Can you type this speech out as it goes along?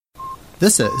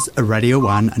This is a Radio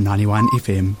 1 91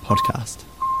 FM podcast.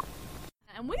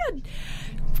 And we are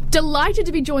delighted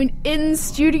to be joined in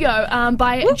studio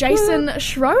by Jason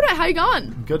Schroeder. How you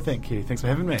going? Good, thank you. Thanks for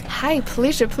having me. Hey,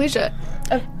 pleasure.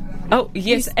 Oh,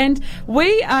 yes, and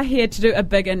we are here to do a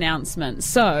big announcement.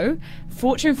 So,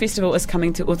 Fortune Festival is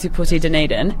coming to Ōtepoti,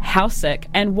 Dunedin. How sick,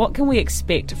 and what can we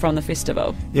expect from the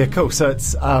festival? Yeah, cool. So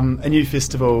it's a new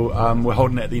festival. We're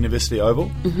holding it at the University Oval,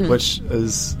 which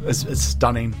is a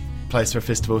stunning place for a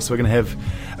festival. So we're going to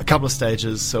have a couple of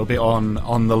stages. So it'll be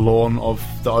on the lawn of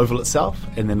the Oval itself,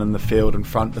 and then in the field in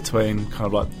front between kind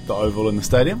of like the Oval and the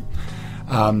stadium.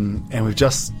 And we've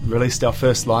just released our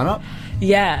first lineup.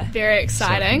 Yeah. Very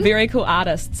exciting. Very cool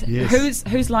artists. Yes.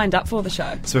 Who's lined up for the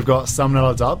show? So we've got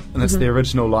Salmonella Dub, and it's the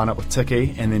original lineup with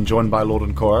Tiki, and then joined by Lord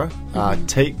and Cora,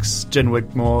 Teeks, Jen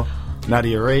Wigmore,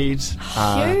 Nadia Reid,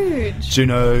 Huge.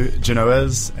 Juno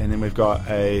is, and then we've got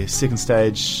a second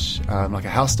stage, like a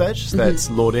house stage. So that's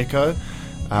Lord Echo,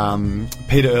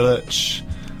 Peter Ehrlich,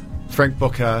 Frank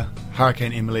Booker,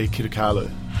 Hurricane Emily, Kirukalu.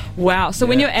 Wow. So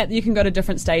when you're at, you can go to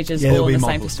different stages all there'll in be the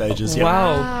same multiple festival. stages. Yeah.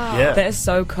 Wow. Yeah. That is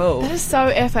so cool. That is so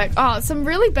epic. Oh, some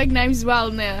really big names as well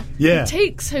in there. Yeah.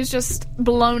 Teeks, who's just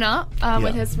blown up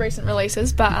with his recent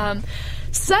releases, but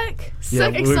sick,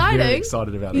 exciting. We're very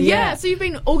excited about it. Yeah, so you've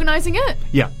been organising it?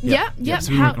 Yeah. How-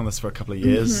 So we've been working on this for a couple of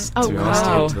years, Oh, to be honest, to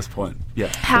wow. get to this point. Yeah.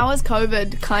 How has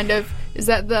COVID kind of, is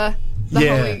that the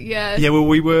holy, Yeah, well,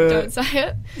 we were... Don't say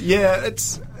it. Yeah,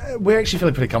 we're actually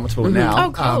feeling pretty comfortable now.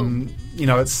 Oh, cool.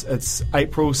 It's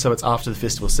April, so it's after the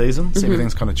festival season, so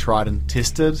everything's kind of tried and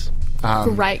tested.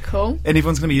 Great, cool. And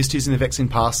everyone's going to be used to using their vaccine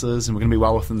passes, and we're going to be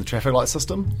well within the traffic light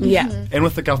system. Yeah. And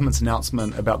with the government's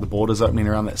announcement about the borders opening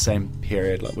around that same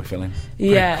period, like we're feeling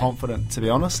pretty confident, to be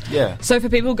honest. Yeah. So for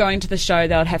people going to the show,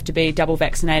 they would have to be double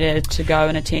vaccinated to go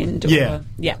and attend? Or, Yeah.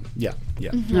 Yeah.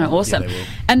 No, awesome. Yeah, they will.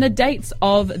 And the dates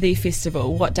of the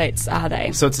festival, what dates are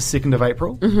they? So it's the 2nd of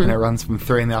April, and it runs from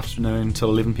 3 in the afternoon till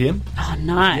 11 p.m. Oh,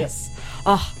 nice.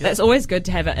 Oh, that's always good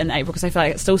to have it in April because I feel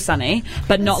like it's still sunny,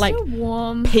 but not like so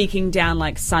warm. peaking down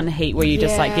like sun heat where you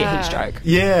just like get heat stroke.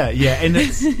 Yeah, and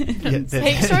it's...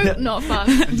 Heat stroke, not fun.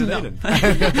 Dunedin.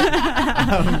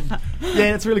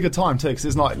 It's a really good time too because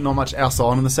there's not much else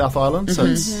on in the South Island, so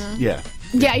it's Yeah,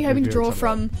 you're hoping to Very draw excited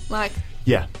from like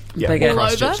yeah, Bigger.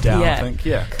 Christchurch All over? down, Yeah. I think.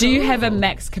 Yeah. Do you have a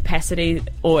max capacity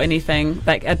or anything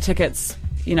like tickets?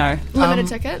 You know, limited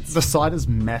tickets. The site is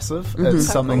massive. It's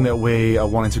something that we are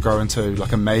wanting to grow into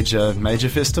like a major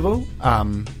festival.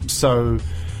 So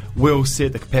we'll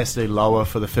set the capacity lower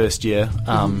for the first year,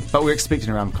 but we're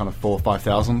expecting around kind of 4,000 or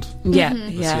 5,000 yeah.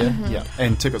 this year. Yeah,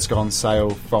 and tickets go on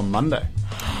sale from Monday.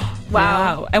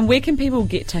 Wow. And where can people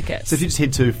get tickets? So if you just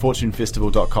head to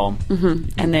fortunefestival.com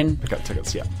and then pick up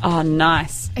tickets. Yeah. oh,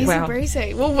 nice. Easy Wow.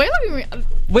 breezy. Well, we're looking.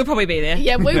 We'll probably be there.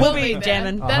 Yeah, we will be there.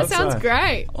 jamming. I That hope sounds so.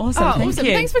 great. Awesome, thank you.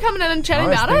 Thanks for coming in and chatting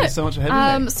Nice, about thank it. you so much for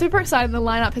having me. Super exciting. The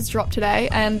lineup has dropped today,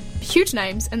 and huge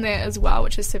names in there as well,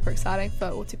 which is super exciting for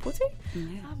Ōtepoti.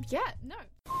 No.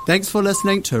 Thanks for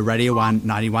listening to a Radio 1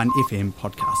 91 FM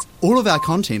podcast. All of our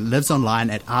content lives online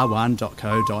at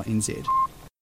r1.co.nz.